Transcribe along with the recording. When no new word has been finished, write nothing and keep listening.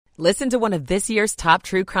Listen to one of this year's top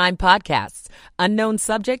true crime podcasts. Unknown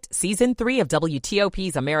Subject, Season 3 of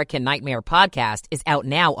WTOP's American Nightmare podcast is out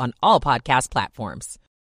now on all podcast platforms.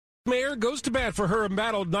 Mayor goes to bat for her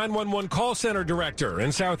embattled 911 call center director.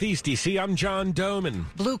 In Southeast D.C., I'm John Doman.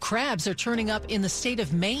 Blue crabs are turning up in the state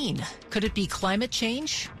of Maine. Could it be climate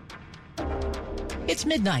change? It's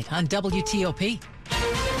midnight on WTOP.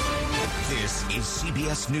 This is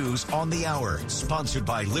CBS News on the Hour, sponsored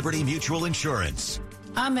by Liberty Mutual Insurance.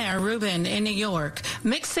 I'm Mara Rubin in New York.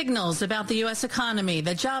 Mixed signals about the U.S. economy.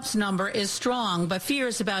 The jobs number is strong, but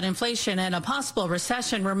fears about inflation and a possible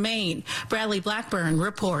recession remain. Bradley Blackburn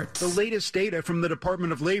reports. The latest data from the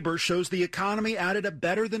Department of Labor shows the economy added a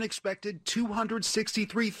better than expected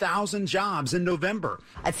 263,000 jobs in November.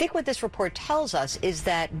 I think what this report tells us is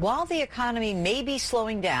that while the economy may be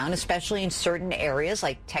slowing down, especially in certain areas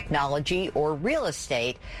like technology or real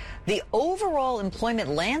estate, the overall employment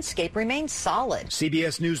landscape remains solid.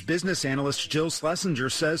 CBS News business analyst Jill Schlesinger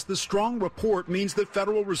says the strong report means the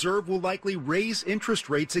Federal Reserve will likely raise interest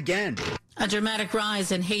rates again. A dramatic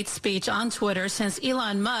rise in hate speech on Twitter since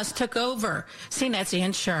Elon Musk took over. CNET's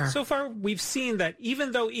Ian Scher. So far, we've seen that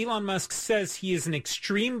even though Elon Musk says he is an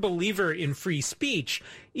extreme believer in free speech,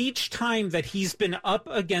 each time that he's been up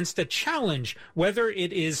against a challenge, whether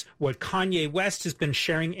it is what Kanye West has been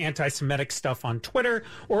sharing anti-Semitic stuff on Twitter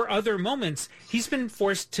or other moments, he's been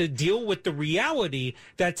forced to deal with the reality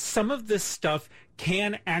that some of this stuff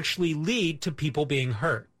can actually lead to people being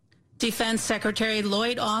hurt. Defense Secretary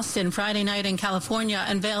Lloyd Austin Friday night in California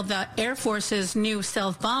unveiled the Air Force's new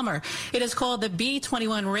stealth bomber. It is called the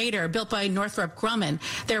B-21 Raider, built by Northrop Grumman.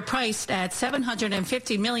 They're priced at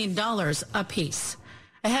 $750 million apiece.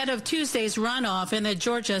 Ahead of Tuesday's runoff in the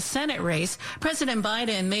Georgia Senate race, President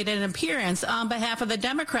Biden made an appearance on behalf of the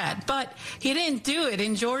Democrat, but he didn't do it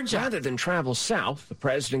in Georgia. Rather than travel south, the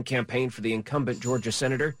president campaigned for the incumbent Georgia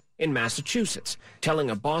senator in Massachusetts,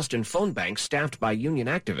 telling a Boston phone bank staffed by union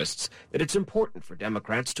activists that it's important for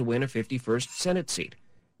Democrats to win a 51st Senate seat.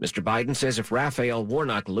 Mr. Biden says if Raphael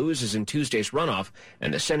Warnock loses in Tuesday's runoff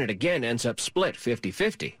and the Senate again ends up split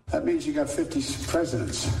 50-50. That means you got 50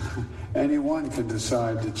 presidents. Anyone can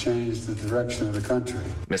decide to change the direction of the country.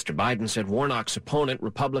 Mr. Biden said Warnock's opponent,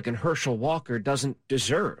 Republican Herschel Walker, doesn't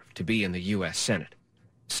deserve to be in the U.S. Senate.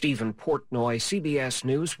 Stephen Portnoy, CBS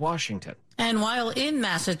News, Washington. And while in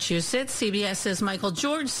Massachusetts, CBS's Michael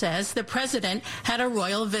George says the president had a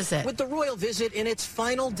royal visit. With the royal visit in its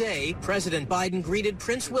final day, President Biden greeted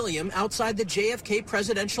Prince William outside the JFK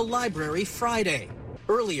Presidential Library Friday.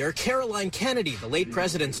 Earlier, Caroline Kennedy, the late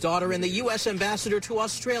president's daughter and the U.S. ambassador to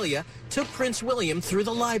Australia, took Prince William through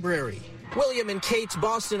the library. William and Kate's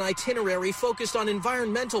Boston itinerary focused on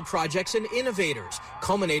environmental projects and innovators,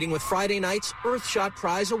 culminating with Friday night's Earthshot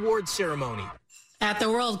Prize award ceremony. At the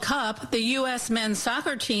World Cup, the U.S. men's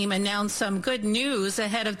soccer team announced some good news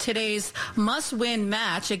ahead of today's must-win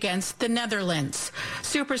match against the Netherlands.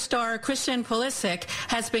 Superstar Christian Pulisic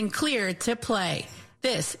has been cleared to play.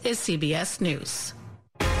 This is CBS News.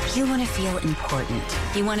 You want to feel important.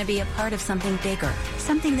 You want to be a part of something bigger,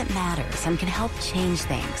 something that matters and can help change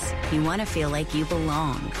things. You want to feel like you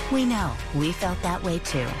belong. We know. We felt that way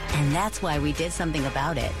too. And that's why we did something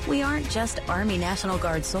about it. We aren't just Army National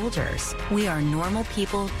Guard soldiers. We are normal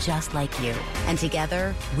people just like you. And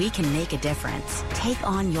together, we can make a difference. Take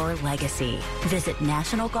on your legacy. Visit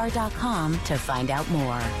NationalGuard.com to find out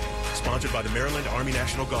more. Sponsored by the Maryland Army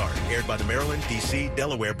National Guard. Aired by the Maryland, D.C.,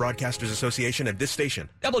 Delaware Broadcasters Association and this station.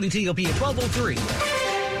 WTOP at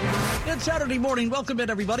 12:03. It's Saturday morning. Welcome in,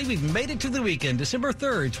 everybody. We've made it to the weekend, December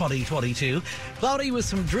 3rd, 2022. Cloudy with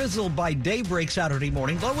some drizzle by daybreak Saturday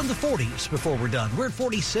morning. Low in the 40s before we're done. We're at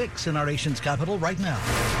 46 in our nation's capital right now.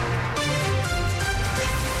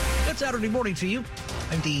 Good Saturday morning to you.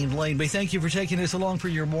 I'm Dean Lane. We thank you for taking us along for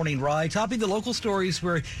your morning ride. Topping the local stories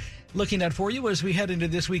we're looking at for you as we head into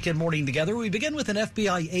this weekend morning together. We begin with an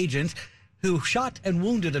FBI agent who shot and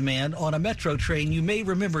wounded a man on a metro train you may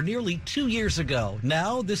remember nearly 2 years ago.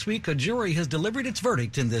 Now, this week, a jury has delivered its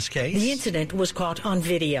verdict in this case. The incident was caught on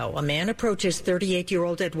video. A man approaches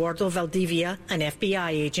 38-year-old Eduardo Valdivia, an FBI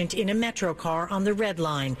agent, in a metro car on the Red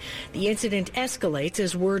Line. The incident escalates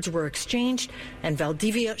as words were exchanged, and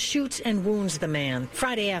Valdivia shoots and wounds the man.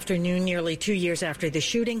 Friday afternoon, nearly 2 years after the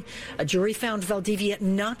shooting, a jury found Valdivia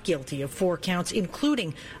not guilty of 4 counts,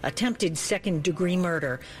 including attempted second-degree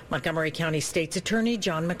murder. Montgomery County County State's Attorney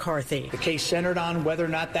John McCarthy. The case centered on whether or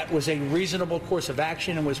not that was a reasonable course of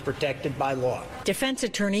action and was protected by law. Defense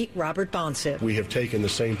Attorney Robert Bonsip. We have taken the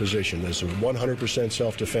same position. This is 100%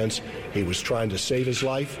 self-defense. He was trying to save his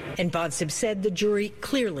life. And Bonsip said the jury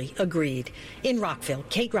clearly agreed. In Rockville,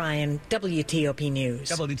 Kate Ryan, WTOP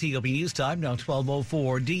News. WTOP News time, now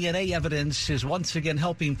 12:04. DNA evidence is once again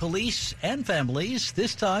helping police and families.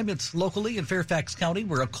 This time it's locally in Fairfax County,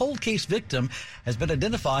 where a cold case victim has been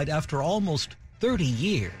identified after almost 30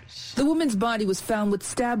 years. The woman's body was found with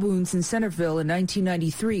stab wounds in Centerville in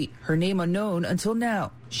 1993. Her name unknown until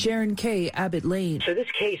now. Sharon K. Abbott Lane. So this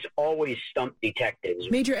case always stumped detectives.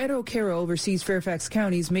 Major Ed O'Carroll oversees Fairfax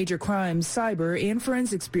County's Major Crimes, Cyber, and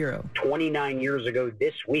Forensics Bureau. 29 years ago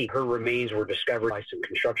this week, her remains were discovered by some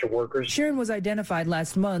construction workers. Sharon was identified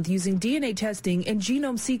last month using DNA testing and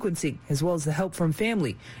genome sequencing, as well as the help from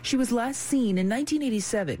family. She was last seen in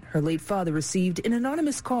 1987. Her late father received an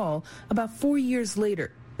anonymous call about 4 years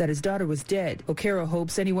later that his daughter was dead. O'Carroll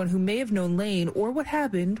hopes anyone who may have known Lane or what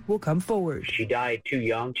happened will come forward. She died too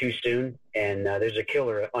young, too soon, and there's a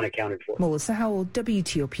killer unaccounted for. Melissa Howell,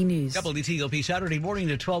 WTOP News. WTOP Saturday morning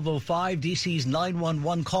at 12:05. D.C.'s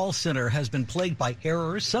 911 call center has been plagued by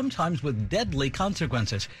errors, sometimes with deadly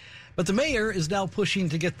consequences. But the mayor is now pushing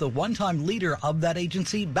to get the one-time leader of that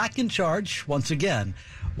agency back in charge once again.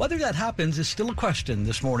 Whether that happens is still a question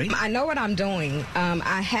this morning. I know what I'm doing.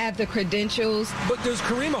 I have the credentials. But does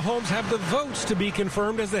Karima Holmes have the votes to be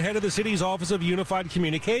confirmed as the head of the city's Office of Unified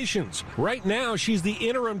Communications? Right now, she's the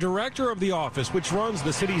interim director of the office, which runs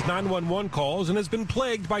the city's 911 calls and has been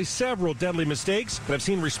plagued by several deadly mistakes that have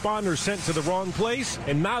seen responders sent to the wrong place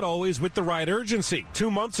and not always with the right urgency. 2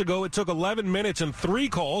 months ago, it took 11 minutes and 3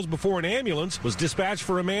 calls before an ambulance was dispatched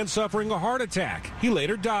for a man suffering a heart attack. He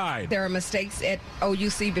later died. There are mistakes at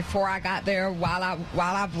OUC before I got there while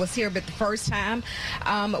I was here, but the first time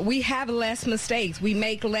we have less mistakes. We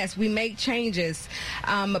make less. We make changes.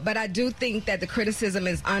 But I do think that the criticism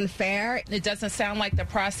is unfair. It doesn't sound like the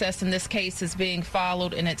process in this case is being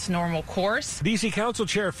followed in its normal course. D.C. Council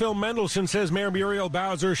Chair Phil Mendelson says Mayor Muriel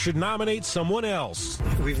Bowser should nominate someone else.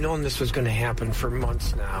 We've known this was going to happen for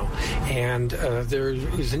months now, and there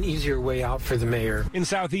is an easier way out for the mayor. In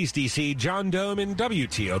Southeast D.C., John Doman,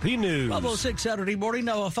 WTOP News. 12:06 Saturday morning.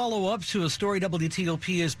 Now a follow-up to a story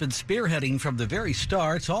WTOP has been spearheading from the very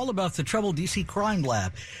start. It's all about the troubled D.C. Crime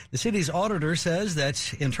Lab. The city's auditor says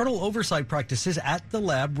that internal oversight practices at the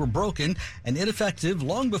lab were broken and ineffective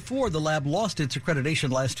long before the lab lost its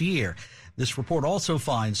accreditation last year. This report also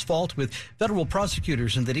finds fault with federal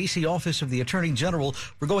prosecutors in the D.C. Office of the Attorney General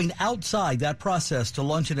for going outside that process to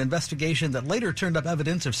launch an investigation that later turned up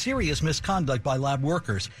evidence of serious misconduct by lab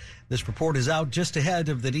workers. This report is out just ahead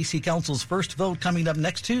of the D.C. Council's first vote coming up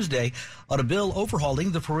next Tuesday on a bill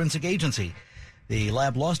overhauling the forensic agency. The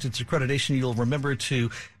lab lost its accreditation, you'll remember, to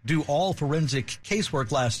do all forensic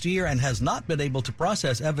casework last year and has not been able to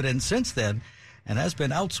process evidence since then, and has been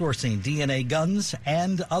outsourcing DNA guns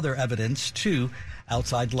and other evidence to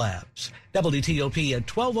outside labs. WTOP at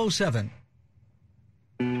 12:07.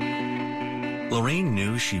 Lorraine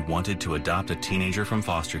knew she wanted to adopt a teenager from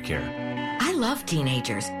foster care. I love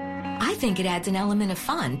teenagers. I think it adds an element of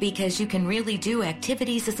fun because you can really do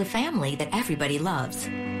activities as a family that everybody loves.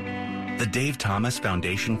 The Dave Thomas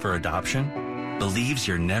Foundation for Adoption believes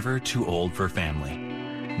you're never too old for family.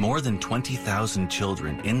 More than 20,000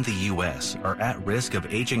 children in the U.S. are at risk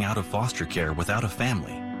of aging out of foster care without a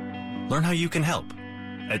family. Learn how you can help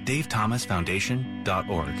at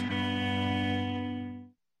davethomasfoundation.org.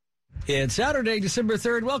 It's Saturday, December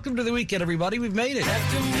 3rd. Welcome to the weekend, everybody. We've made it.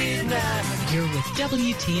 You're with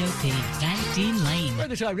WTOP and Dean Lane. Where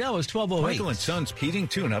the time now is 12:08. Michael & Son's heating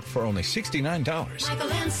tune-up for only $69. Michael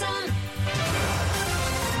 & Son.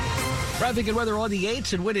 Traffic and weather on the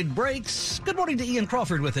 8s and when it breaks. Good morning to Ian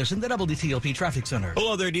Crawford with us in the WTOP Traffic Center.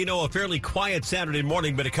 Hello there, Dino. A fairly quiet Saturday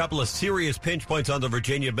morning, but a couple of serious pinch points on the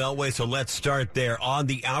Virginia Beltway, so let's start there. On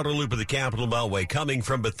the outer loop of the Capitol Beltway, coming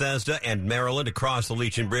from Bethesda and Maryland across the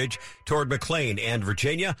Legion Bridge toward McLean and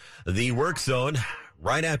Virginia, the work zone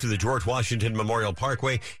right after the George Washington Memorial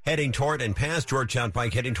Parkway, heading toward and past Georgetown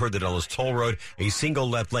Pike, heading toward the Dulles Toll Road. A single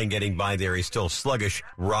left lane getting by there. A still sluggish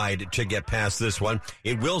ride to get past this one.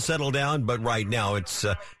 It will settle down, but right now it's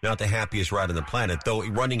not the happiest ride on the planet. Though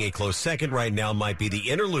running a close second right now might be the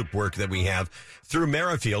inner loop work that we have through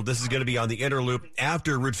Merrifield. This is going to be on the inner loop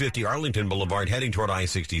after Route 50 Arlington Boulevard, heading toward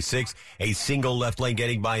I-66. A single left lane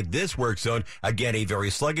getting by this work zone. Again, a very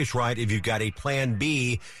sluggish ride if you've got a plan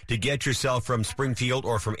B to get yourself from Springfield Merrifield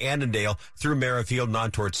or from Annandale through Merrifield and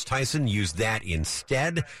on towards Tyson. Use that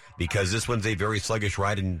instead because this one's a very sluggish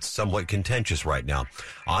ride and somewhat contentious right now.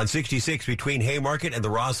 On 66 between Haymarket and the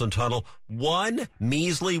Roslyn Tunnel, one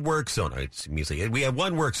measly work zone. It's measly. We have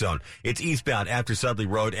one work zone. It's eastbound after Sudley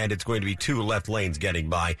Road, and it's going to be 2 left lanes getting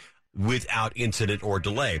by without incident or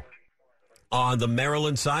delay. On the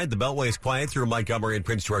Maryland side, the Beltway is quiet through Montgomery and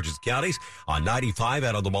Prince George's counties. On 95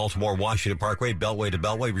 out on the Baltimore-Washington Parkway, Beltway to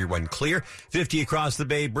Beltway, rerun clear. 50 across the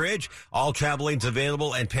Bay Bridge. All travel lanes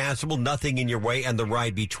available and passable. Nothing in your way. And the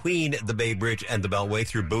ride between the Bay Bridge and the Beltway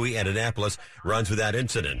through Bowie and Annapolis runs without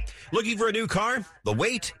incident. Looking for a new car? The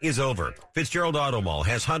wait is over. Fitzgerald Auto Mall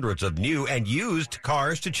has hundreds of new and used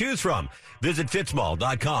cars to choose from. Visit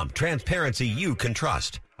fitzmall.com. Transparency you can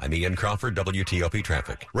trust. I'm Ian Crawford, WTOP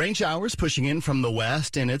Traffic. Rain showers pushing in from the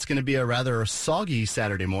west, and it's going to be a rather soggy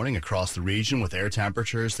Saturday morning across the region with air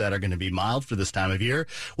temperatures that are going to be mild for this time of year.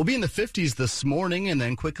 We'll be in the 50s this morning and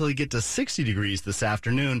then quickly get to 60 degrees this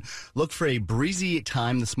afternoon. Look for a breezy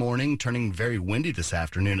time this morning, turning very windy this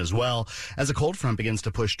afternoon as well as a cold front begins to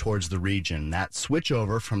push towards the region. That switch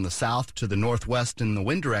over from the south to the northwest in the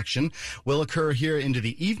wind direction will occur here into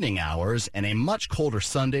the evening hours, and a much colder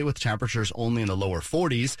Sunday with temperatures only in the lower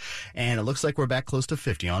 40s. And it looks like we're back close to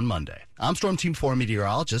 50 on Monday. I'm Storm Team 4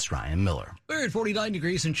 meteorologist Ryan Miller. We're at 49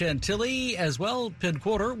 degrees in Chantilly as well. Penn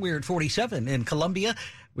Quarter, we're at 47 in Columbia.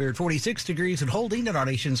 We're at 46 degrees in Holding in our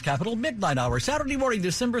nation's capital. Midnight hour, Saturday morning,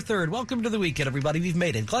 December 3rd. Welcome to the weekend, everybody. We've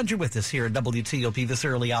made it. Glad you're with us here at WTOP this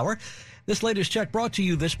early hour. This latest check brought to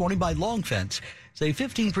you this morning by Long Fence. Save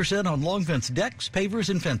 15% on Long Fence decks, pavers,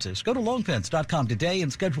 and fences. Go to longfence.com today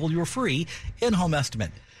and schedule your free in-home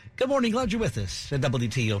estimate. Good morning. Glad you're with us at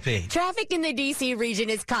WTOP. Traffic in the D.C.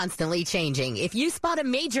 region is constantly changing. If you spot a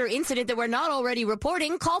major incident that we're not already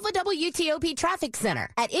reporting, call the WTOP Traffic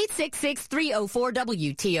Center at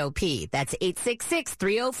 866-304-WTOP. That's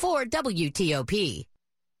 866-304-WTOP.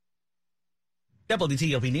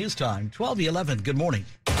 WTOP News Time, 12:11. Good morning.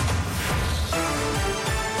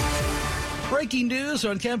 Breaking news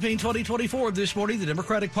on Campaign 2024 this morning. The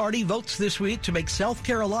Democratic Party votes this week to make South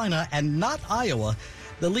Carolina and not Iowa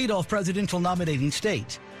the leadoff presidential nominating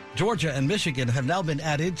state. Georgia and Michigan have now been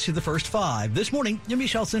added to the first 5. This morning,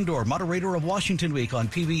 Michelle Sindor, moderator of Washington Week on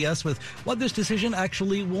PBS, with what this decision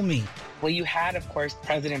actually will mean. Well, you had, of course,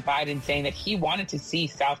 President Biden saying that he wanted to see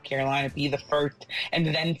South Carolina be the first and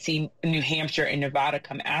then see New Hampshire and Nevada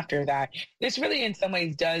come after that. This really, in some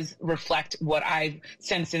ways, does reflect what I've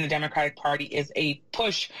sensed in the Democratic Party is a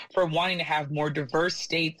push for wanting to have more diverse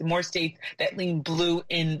states, more states that lean blue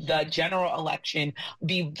in the general election,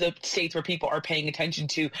 be the states where people are paying attention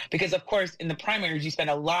to. Because, of course, in the primaries, you spend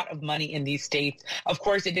a lot of money in these states. Of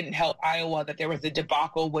course, it didn't help Iowa that there was a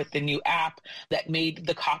debacle with the new app that made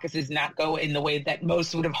the caucuses not go in the way that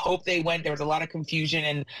most would have hoped they went. There was a lot of confusion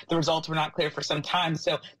and the results were not clear for some time.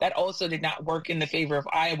 So that also did not work in the favor of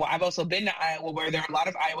Iowa. I've also been to Iowa where there are a lot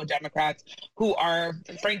of Iowa Democrats who are,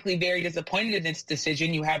 frankly, very disappointed in this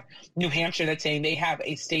decision. You have New Hampshire that's saying they have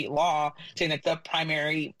a state law saying that the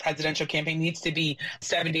primary presidential campaign needs to be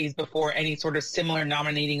 7 days before any sort of similar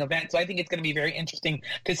nominating event. So I think it's going to be very interesting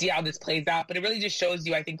to see how this plays out. But it really just shows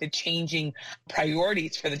you, I think, the changing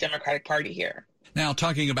priorities for the Democratic Party here. Now,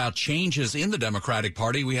 talking about changes in the Democratic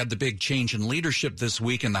Party, we had the big change in leadership this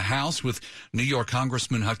week in the House with New York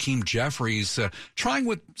Congressman Hakeem Jeffries trying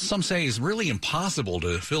what some say is really impossible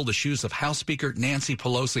to fill the shoes of House Speaker Nancy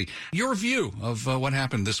Pelosi. Your view of what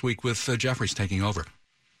happened this week with Jeffries taking over?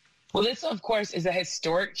 Well, this, of course, is a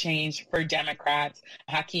historic change for Democrats.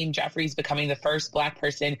 Hakeem Jeffries becoming the first Black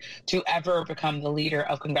person to ever become the leader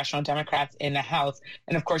of congressional Democrats in the House.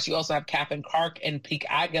 And, of course, you also have Kaplan Clark and Peake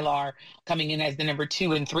Aguilar coming in as the number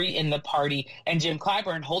 2 and 3 in the party, and Jim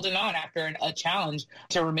Clyburn holding on after a challenge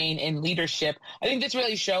to remain in leadership. I think this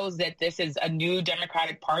really shows that this is a new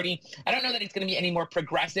Democratic Party. I don't know that it's going to be any more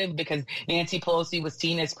progressive because Nancy Pelosi was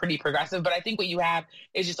seen as pretty progressive, but I think what you have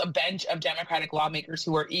is just a bench of Democratic lawmakers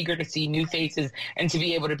who are eager to see new faces and to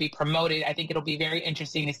be able to be promoted. I think it'll be very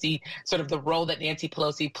interesting to see sort of the role that Nancy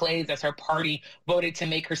Pelosi plays as her party voted to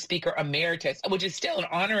make her Speaker Emeritus, which is still an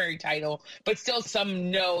honorary title, but still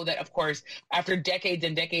some know that, of course, after decades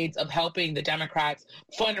and decades of helping the Democrats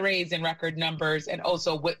fundraise in record numbers and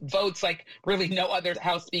also with votes like really no other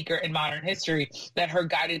House Speaker in modern history, that her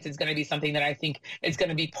guidance is going to be something that I think is going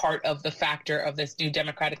to be part of the factor of this new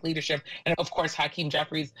Democratic leadership. And, of course, Hakeem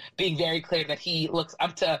Jeffries being very clear that he looks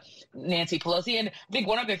up to Nancy Pelosi. And I think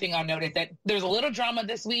one other thing I'll note is that there's a little drama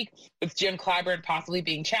this week with Jim Clyburn possibly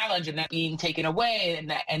being challenged and that being taken away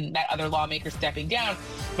and that other lawmaker stepping down.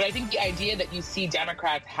 But I think the idea that you see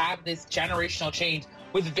Democrats have this generational change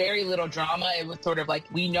with very little drama. It was sort of like,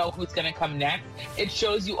 we know who's going to come next. It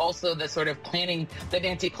shows you also the sort of planning that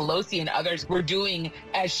Nancy Pelosi and others were doing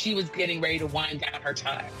as she was getting ready to wind down her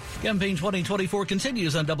time. Campaign 2024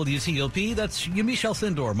 continues on WTOP. That's Yumi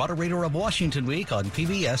Shalcindor, moderator of Washington Week on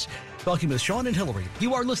PBS, talking with Sean and Hillary.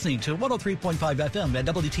 You are listening to 103.5 FM at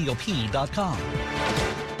WTOP.com.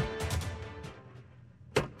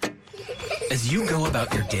 As you go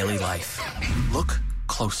about your daily life, look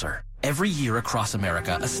closer. Every year across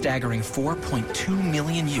America, a staggering 4.2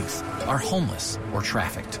 million youth are homeless or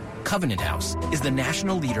trafficked. Covenant House is the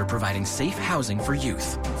national leader providing safe housing for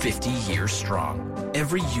youth, 50 years strong.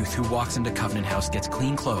 Every youth who walks into Covenant House gets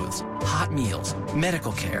clean clothes, hot meals,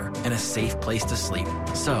 medical care, and a safe place to sleep.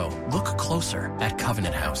 So, look closer at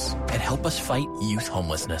Covenant House and help us fight youth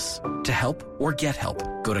homelessness. To help or get help,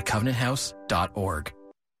 go to covenanthouse.org.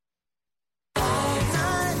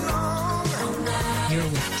 You're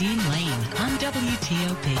with Dean Lane on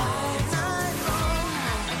WTOP.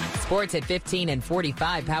 Sports at 15 and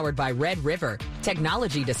 45, powered by Red River.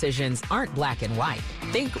 Technology decisions aren't black and white.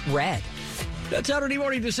 Think red. That's Saturday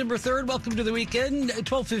morning, December 3rd. Welcome to the weekend.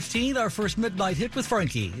 12:15, our first midnight hit with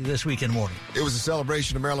Frankie this weekend morning. It was a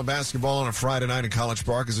celebration of Maryland basketball on a Friday night in College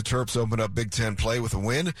Park as the Terps opened up Big Ten play with a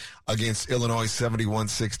win against Illinois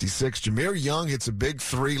 71-66. Jameer Young hits a big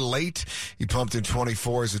three late. He pumped in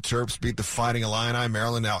 24 as the Terps beat the Fighting Illini.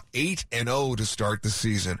 Maryland now 8-0 to start the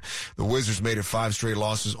season. The Wizards made it 5 straight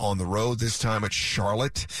losses on the road, this time at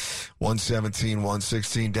Charlotte.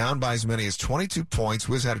 117-116, down by as many as 22 points.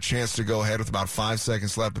 Wiz had a chance to go ahead with about 5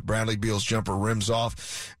 seconds left, but Bradley Beal's jumper rims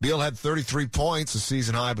off. Beal had 33 points, a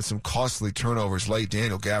season high, but some costly turnovers late.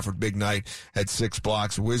 Daniel Gafford, big night, had 6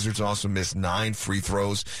 blocks. Wizards also missed 9 free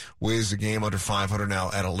throws. Wiz, a game under 500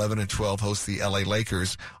 now at 11-12, hosts the LA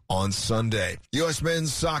Lakers on Sunday. U.S.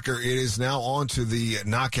 men's soccer, it is now on to the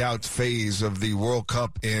knockout phase of the World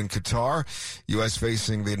Cup in Qatar. U.S.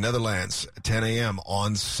 facing the Netherlands, 10 a.m.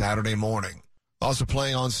 on Saturday morning. Also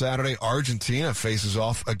playing on Saturday, Argentina faces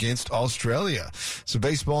off against Australia. So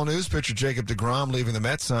baseball news, pitcher Jacob deGrom leaving the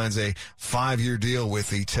Mets signs a 5-year deal with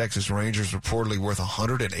the Texas Rangers, reportedly worth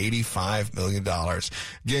 $185 million.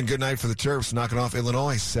 Again, good night for the Terps, knocking off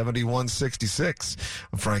Illinois 71-66.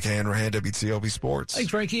 I'm Frank Hanrahan, WTOP Sports. Thanks,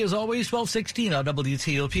 Frankie. As always, 12:16 on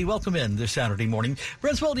WTOP. Welcome in this Saturday morning.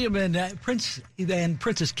 Prince William and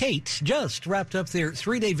Princess Kate just wrapped up their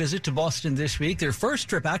 3-day visit to Boston this week, their first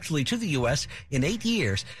trip actually to the U.S. in 8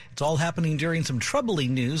 years. It's all happening during some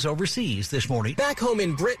troubling news overseas this morning. Back home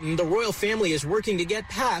in Britain, the royal family is working to get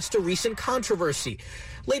past a recent controversy.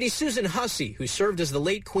 Lady Susan Hussey, who served as the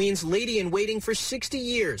late Queen's lady-in-waiting for 60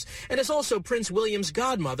 years and is also Prince William's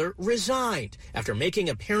godmother, resigned after making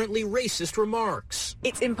apparently racist remarks.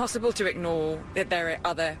 It's impossible to ignore that there are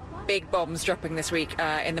other big bombs dropping this week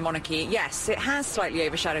in the monarchy. Yes, it has slightly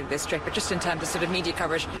overshadowed this trip, but just in terms of sort of media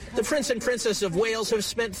coverage. The Prince and Princess of Wales have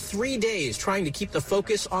spent 3 days trying to keep the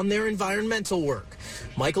focus on their environmental work.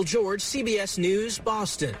 Michael George, CBS News,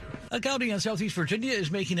 Boston. A county in Southeast Virginia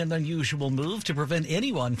is making an unusual move to prevent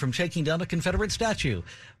anyone from taking down a Confederate statue.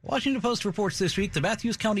 Washington Post reports this week the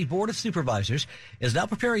Matthews County Board of Supervisors is now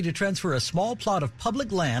preparing to transfer a small plot of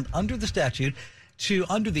public land under the statue, to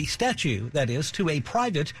a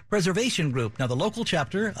private preservation group. Now, the local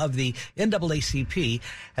chapter of the NAACP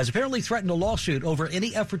has apparently threatened a lawsuit over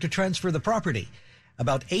any effort to transfer the property.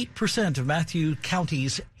 About 8% of Matthews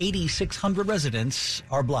County's 8,600 residents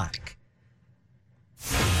are black.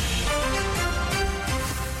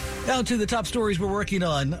 Now to the top stories we're working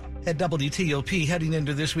on at WTOP heading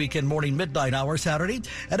into this weekend morning midnight hour Saturday.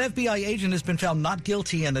 An FBI agent has been found not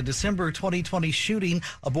guilty in a December 2020 shooting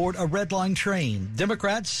aboard a Red Line train.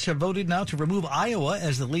 Democrats have voted now to remove Iowa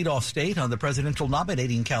as the leadoff state on the presidential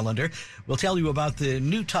nominating calendar. We'll tell you about the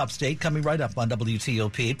new top state coming right up on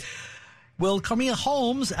WTOP. Will Camille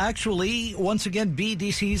Holmes actually once again be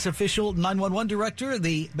D.C.'s official 911 director?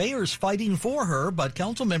 The mayor's fighting for her, but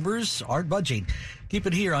council members aren't budging. Keep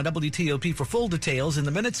it here on WTOP for full details in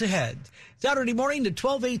the minutes ahead. Saturday morning at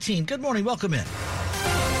 12:18. Good morning. Welcome in.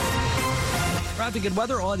 Traffic and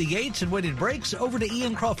weather on the 8s and when it breaks. Over to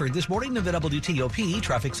Ian Crawford this morning in the WTOP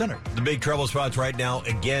Traffic Center. The big trouble spots right now,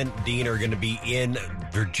 again, Dean, are going to be in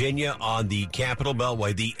Virginia on the Capitol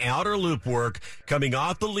Beltway. The outer loop work coming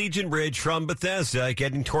off the Legion Bridge from Bethesda,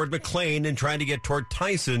 getting toward McLean and trying to get toward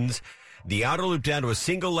Tyson's. The outer loop down to a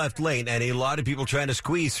single left lane, and a lot of people trying to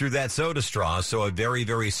squeeze through that soda straw. So a very,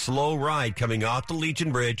 very slow ride coming off the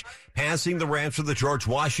Legion Bridge, passing the ramps of the George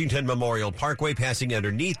Washington Memorial Parkway, passing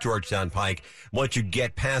underneath Georgetown Pike. Once you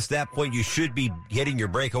get past that point, you should be hitting your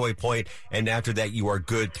breakaway point, and after that, you are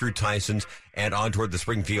good through Tyson's. and on toward the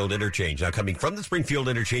Springfield interchange. Now, coming from the Springfield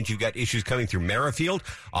interchange, you've got issues coming through Merrifield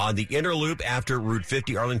on the inner loop after Route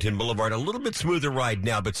 50, Arlington Boulevard. A little bit smoother ride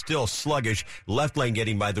now, but still sluggish. Left lane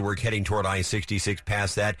getting by the work, heading toward I-66.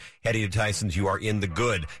 Past that, heading to Tyson's, you are in the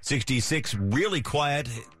good. 66, really quiet.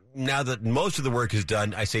 Now that most of the work is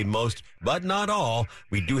done, I say most, but not all,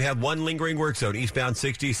 we do have one lingering work zone, eastbound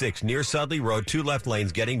 66, near Sudley Road, 2 left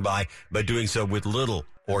lanes getting by, but doing so with little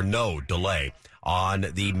or no delay. On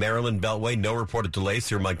the Maryland Beltway, no reported delays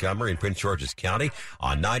through Montgomery and Prince George's County.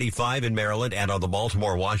 On 95 in Maryland and on the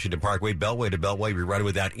Baltimore-Washington Parkway, Beltway to Beltway, we run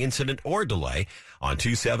without incident or delay. On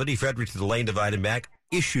 270, Frederick to the Lane Divide and back,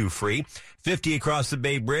 issue-free. 50 across the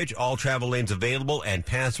Bay Bridge, all travel lanes available and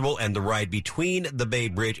passable, and the ride between the Bay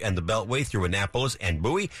Bridge and the Beltway through Annapolis and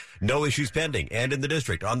Bowie, no issues pending. And in the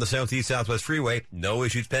district, on the Southeast-Southwest Freeway, no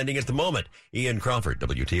issues pending at the moment. Ian Crawford,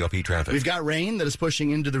 WTOP Traffic. We've got rain that is pushing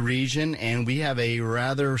into the region, and we have a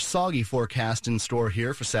rather soggy forecast in store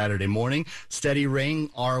here for Saturday morning. Steady rain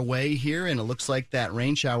our way here, and it looks like that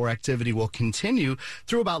rain shower activity will continue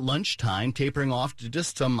through about lunchtime, tapering off to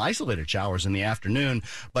just some isolated showers in the afternoon,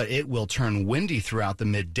 but it will turn windy throughout the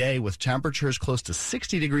midday with temperatures close to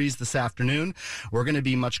 60 degrees this afternoon. We're going to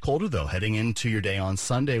be much colder, though, heading into your day on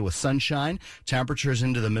Sunday with sunshine. Temperatures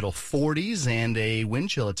into the middle 40s and a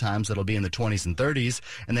wind chill at times that'll be in the 20s and 30s,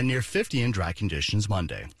 and then near 50 in dry conditions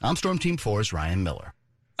Monday. I'm Storm Team 4's Ryan Miller.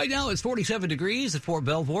 Right now it's 47 degrees at Fort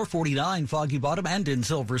Belvoir, 49 Foggy Bottom, and in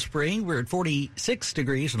Silver Spring. We're at 46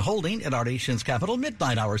 degrees and holding at our nation's capital,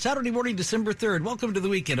 midnight hour, Saturday morning, December 3rd. Welcome to the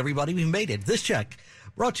weekend, everybody. We made it. This check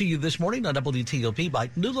brought to you this morning on WTOP by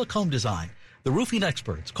New Look Home Design, the roofing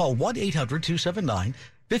experts. Call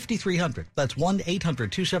 1-800-279-5300. That's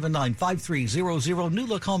 1-800-279-5300,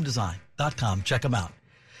 newlookhomedesign.com. Check them out.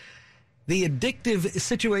 The addictive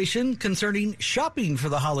situation concerning shopping for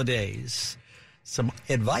the holidays. Some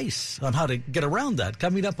advice on how to get around that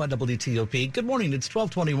coming up on WTOP. Good morning. It's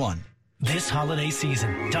 12:21. This holiday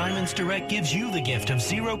season, Diamonds Direct gives you the gift of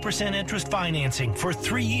 0% interest financing for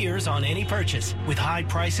 3 years on any purchase. With high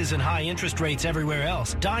prices and high interest rates everywhere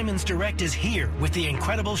else, Diamonds Direct is here with the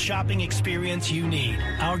incredible shopping experience you need.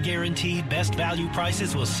 Our guaranteed best value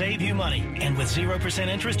prices will save you money. And with 0%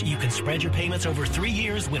 interest, you can spread your payments over 3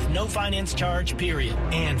 years with no finance charge, period.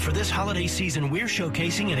 And for this holiday season, we're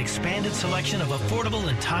showcasing an expanded selection of affordable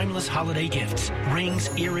and timeless holiday gifts.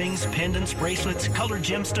 Rings, earrings, pendants, bracelets, colored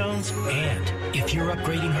gemstones. And if you're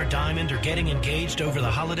upgrading her diamond or getting engaged over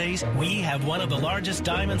the holidays, we have one of the largest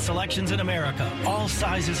diamond selections in America. All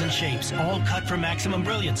sizes and shapes, all cut for maximum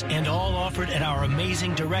brilliance, and all offered at our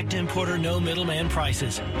amazing direct importer, no middleman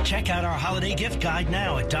prices. Check out our holiday gift guide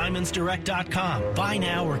now at diamondsdirect.com. Buy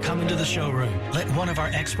now or come into the showroom. Let one of our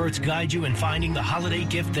experts guide you in finding the holiday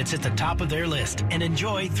gift that's at the top of their list. And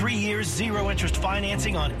enjoy 3 years zero interest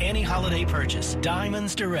financing on any holiday purchase.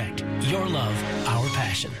 Diamonds Direct. Your love, our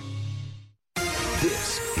passion.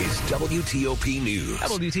 This is WTOP News.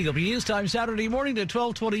 WTOP News Time, Saturday morning at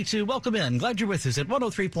 12:22. Welcome in. Glad you're with us at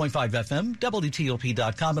 103.5 FM,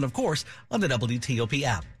 WTOP.com, and, of course, on the WTOP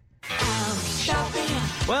app.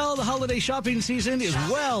 Well, the holiday shopping season is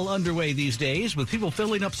well underway these days, with people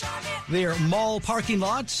filling up their mall parking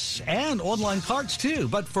lots and online carts, too.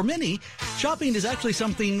 But for many, shopping is actually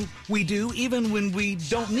something we do even when we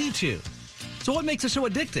don't need to. So what makes it so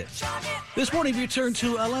addictive? This morning, we turn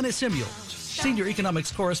to Alana Samuel, senior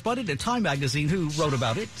economics correspondent at Time Magazine, who wrote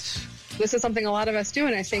about it. This is something a lot of us do,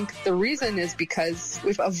 and I think the reason is because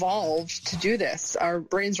we've evolved to do this. Our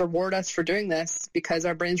brains reward us for doing this because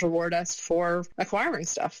our brains reward us for acquiring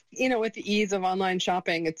stuff. You know, with the ease of online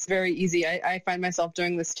shopping, it's very easy. I find myself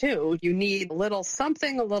doing this too. You need a little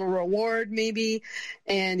something, a little reward maybe,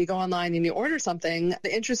 and you go online and you order something.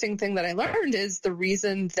 The interesting thing that I learned is the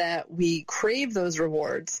reason that we crave those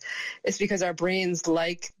rewards is because our brains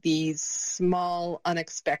like these small,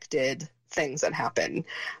 unexpected things that happen.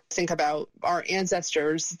 Think about our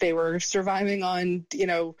ancestors. They were surviving on,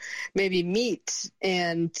 maybe meat,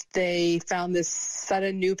 and they found this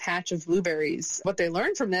sudden new patch of blueberries. What they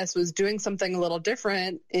learned from this was doing something a little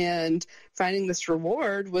different, and finding this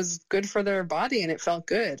reward was good for their body, and it felt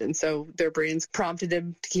good. And so their brains prompted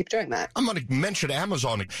them to keep doing that. I'm going to mention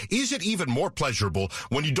Amazon. Is it even more pleasurable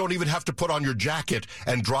when you don't even have to put on your jacket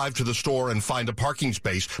and drive to the store and find a parking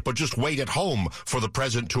space, but just wait at home for the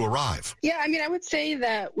present to arrive? Yeah, I would say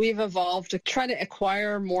that we've evolved to try to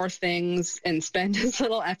acquire more things and spend as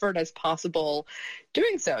little effort as possible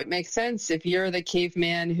doing so. It makes sense. If you're the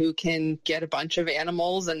caveman who can get a bunch of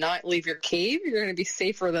animals and not leave your cave, you're going to be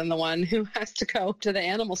safer than the one who has to go to the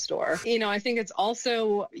animal store. I think it's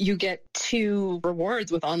also, you get two rewards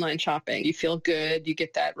with online shopping. You feel good. You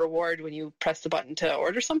get that reward when you press the button to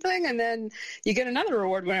order something, and then you get another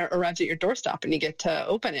reward when it arrives at your doorstep and you get to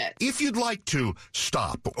open it. If you'd like to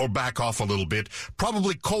stop or back off a little bit,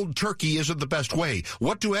 probably cold turkey isn't the best way.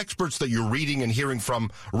 What do experts that you're reading and hearing from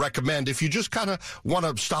recommend if you just kind of want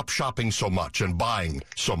to stop shopping so much and buying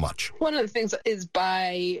so much? One of the things is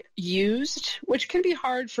buy used, which can be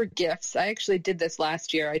hard for gifts. I actually did this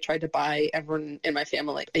last year. I tried to buy everyone in my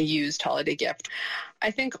family a used holiday gift.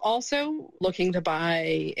 I think also looking to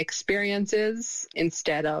buy experiences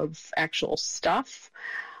instead of actual stuff.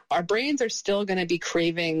 Our brains are still going to be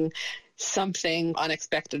craving something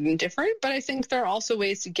unexpected and different, but I think there are also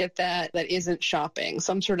ways to get that isn't shopping,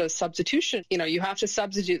 some sort of substitution. You have to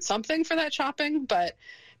substitute something for that shopping, but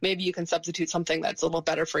maybe you can substitute something that's a little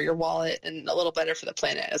better for your wallet and a little better for the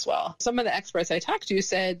planet as well. Some of the experts I talked to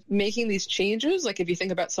said making these changes, like if you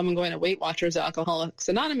think about someone going to Weight Watchers, Alcoholics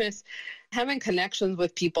Anonymous, having connections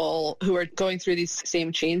with people who are going through these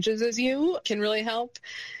same changes as you can really help.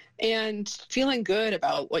 And feeling good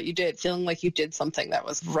about what you did, feeling like you did something that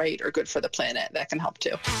was right or good for the planet, that can help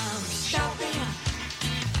too.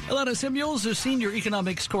 Alana Samuels is senior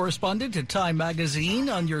economics correspondent at Time Magazine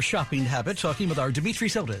on your shopping habit, talking with our Dimitri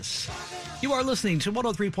Sotis. You are listening to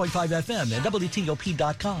 103.5 FM at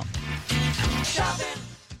WTOP.com.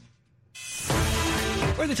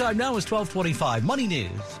 Where the time now is 12:25. Money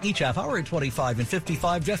News. Each half hour at 25 and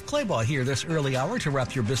 55. Jeff Claybaugh here this early hour to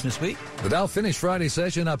wrap your business week. The Dow finished Friday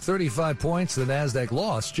session up 35 points. The Nasdaq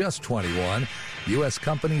lost just 21. U.S.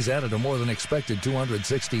 companies added a more than expected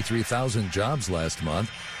 263,000 jobs last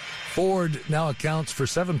month. Ford now accounts for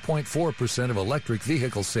 7.4% of electric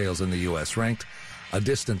vehicle sales in the U.S., ranked a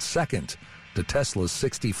distant second to Tesla's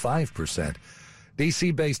 65%.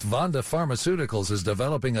 D.C.-based Vonda Pharmaceuticals is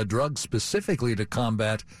developing a drug specifically to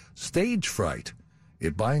combat stage fright.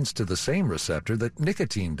 It binds to the same receptor that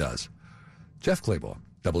nicotine does. Jeff Claybaugh,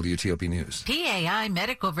 WTOP News. PAI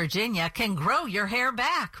Medical Virginia can grow your hair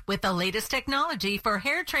back with the latest technology for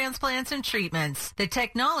hair transplants and treatments. The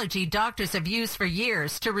technology doctors have used for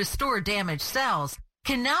years to restore damaged cells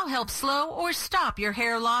can now help slow or stop your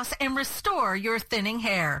hair loss and restore your thinning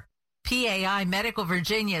hair. PAI Medical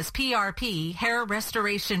Virginia's PRP hair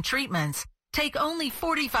restoration treatments take only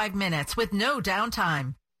 45 minutes with no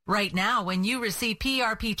downtime. Right now, when you receive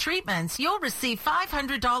PRP treatments, you'll receive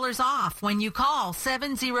 $500 off when you call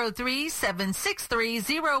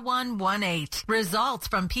 703-763-0118. Results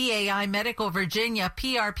from PAI Medical Virginia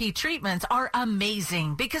PRP treatments are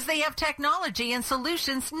amazing because they have technology and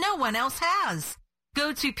solutions no one else has.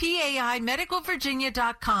 Go to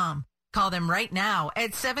PAIMedicalVirginia.com. Call them right now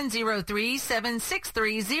at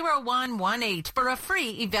 703-763-0118 for a free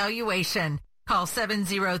evaluation. Call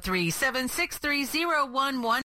 703-763-0118.